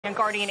And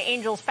Guardian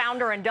Angels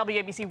founder and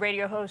WABC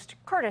radio host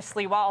Curtis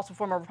Sliwa, also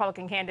former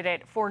Republican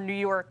candidate for New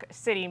York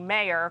City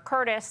mayor.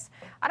 Curtis,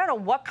 I don't know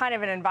what kind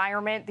of an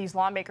environment these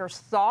lawmakers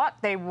thought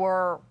they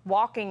were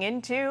walking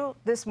into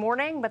this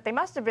morning, but they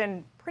must have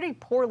been pretty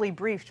poorly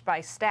briefed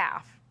by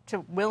staff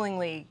to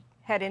willingly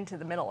head into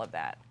the middle of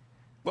that.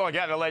 Well, I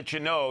got to let you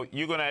know,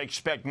 you're going to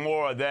expect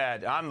more of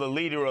that. I'm the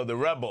leader of the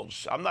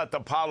rebels. I'm not the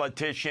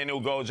politician who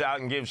goes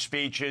out and gives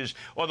speeches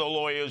or the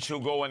lawyers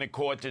who go into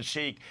court to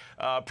seek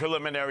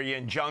preliminary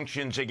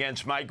injunctions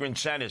against migrant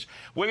centers.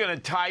 We're going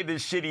to tie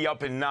this city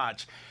up in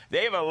knots.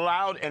 They have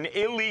allowed an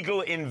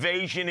illegal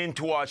invasion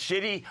into our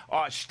city,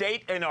 our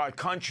state, and our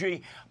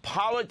country.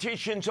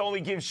 Politicians only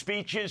give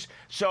speeches,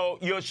 so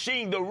you're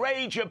seeing the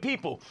rage of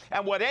people.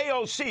 And what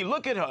AOC,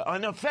 look at her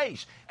on her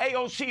face.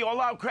 AOC,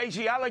 all-out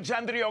crazy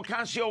Alexandria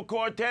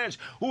Ocasio-Cortez,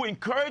 who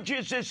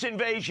encourages this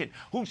invasion,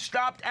 who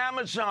stopped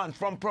Amazon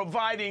from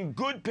providing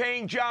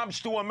good-paying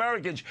jobs to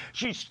Americans.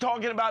 She's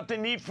talking about the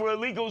need for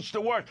illegals to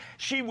work.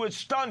 She was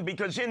stunned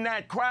because in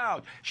that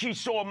crowd, she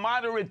saw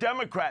moderate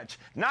Democrats,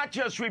 not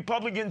just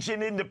Republicans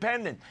and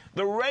independent.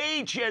 The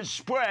rage has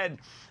spread,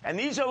 and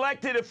these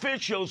elected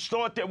officials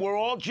thought that we're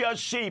all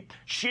just sheep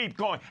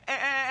going,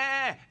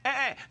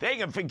 They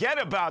can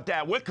forget about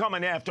that. We're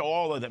coming after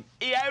all of them.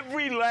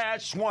 Every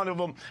last one of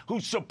them who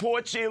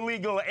supports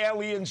illegal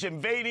aliens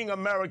invading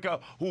America,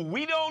 who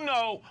we don't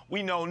know,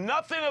 we know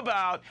nothing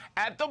about,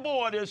 at the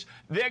borders,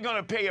 they're going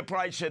to pay a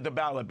price at the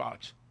ballot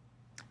box.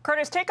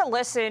 Curtis, take a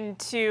listen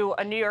to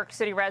a New York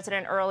City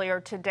resident earlier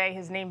today.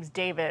 His name's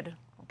David.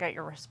 We'll get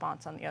your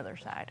response on the other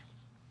side.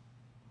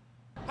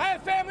 I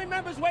have family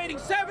members waiting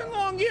 7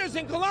 long years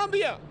in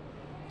Colombia.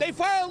 They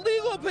filed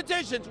legal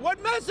petitions.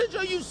 What message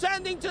are you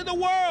sending to the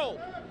world?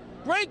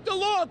 Break the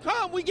law.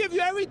 Come, we give you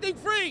everything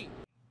free.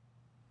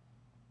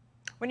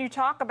 When you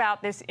talk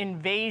about this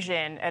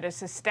invasion at a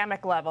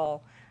systemic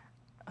level,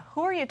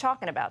 who are you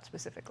talking about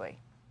specifically?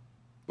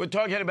 We're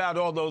talking about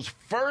all those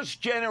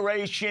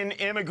first-generation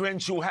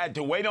immigrants who had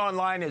to wait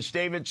online, as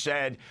David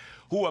said,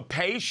 who are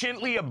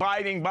patiently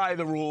abiding by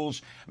the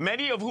rules,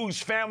 many of whose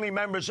family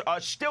members are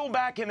still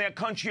back in their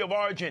country of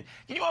origin.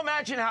 Can you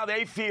imagine how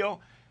they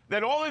feel?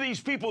 That all of these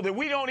people that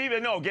we don't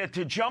even know get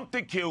to jump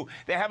the queue.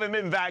 They haven't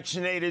been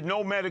vaccinated,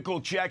 no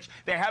medical checks,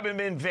 they haven't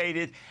been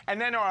invaded, and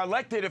then our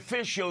elected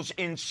officials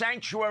in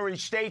sanctuary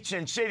states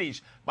and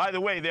cities. By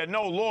the way, there are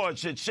no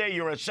laws that say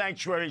you're a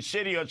sanctuary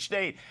city or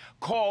state.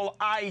 Call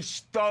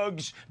ICE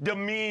thugs,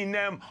 demean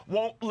them,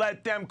 won't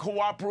let them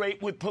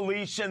cooperate with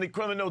police and the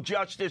criminal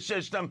justice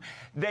system.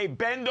 They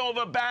bend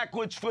over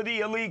backwards for the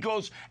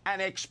illegals and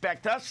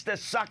expect us, the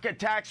sucker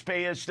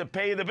taxpayers, to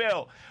pay the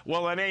bill.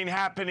 Well, it ain't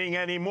happening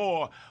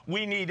anymore.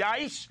 We need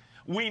ICE.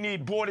 We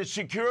need border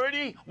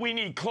security, we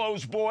need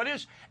closed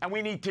borders, and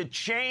we need to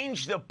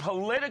change the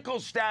political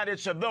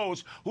status of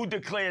those who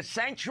declare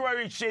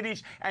sanctuary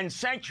cities and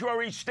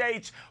sanctuary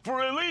states for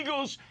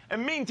illegals.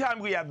 And meantime,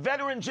 we have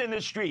veterans in the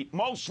street,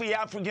 mostly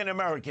African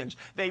Americans.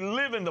 They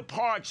live in the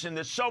parks, in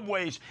the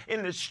subways,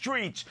 in the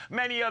streets.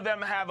 Many of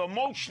them have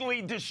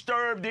emotionally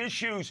disturbed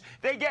issues.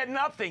 They get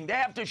nothing. They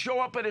have to show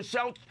up at a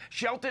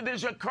shelter.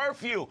 There's a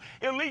curfew.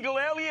 Illegal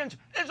aliens,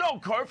 there's no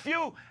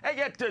curfew. They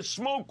get to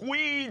smoke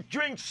weed,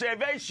 drink cerveza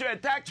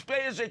at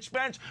taxpayers'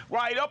 expense,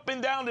 ride up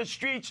and down the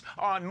streets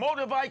on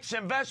motorbikes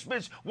and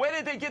Vespas. Where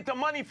did they get the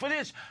money for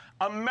this?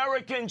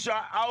 Americans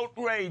are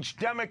outraged,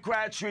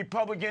 Democrats,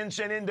 Republicans,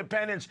 and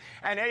independents.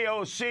 And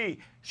AOC,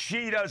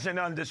 she doesn't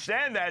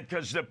understand that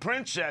because the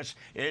princess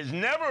is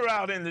never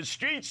out in the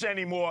streets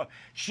anymore.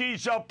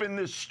 She's up in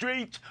the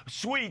street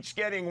suites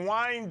getting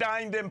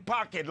wine-dined and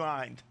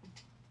pocket-lined.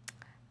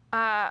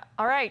 All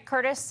right,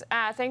 Curtis,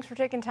 thanks for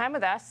taking time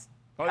with us.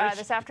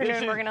 This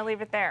afternoon, we're going to leave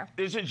it there.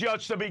 This is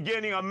just the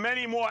beginning of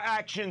many more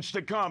actions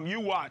to come. You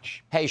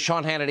watch. Hey,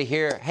 Sean Hannity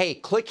here. Hey,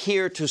 click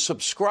here to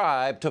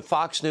subscribe to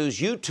Fox News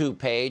YouTube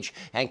page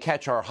and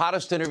catch our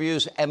hottest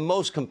interviews and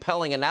most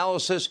compelling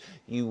analysis.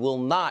 You will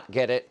not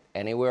get it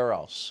anywhere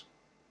else.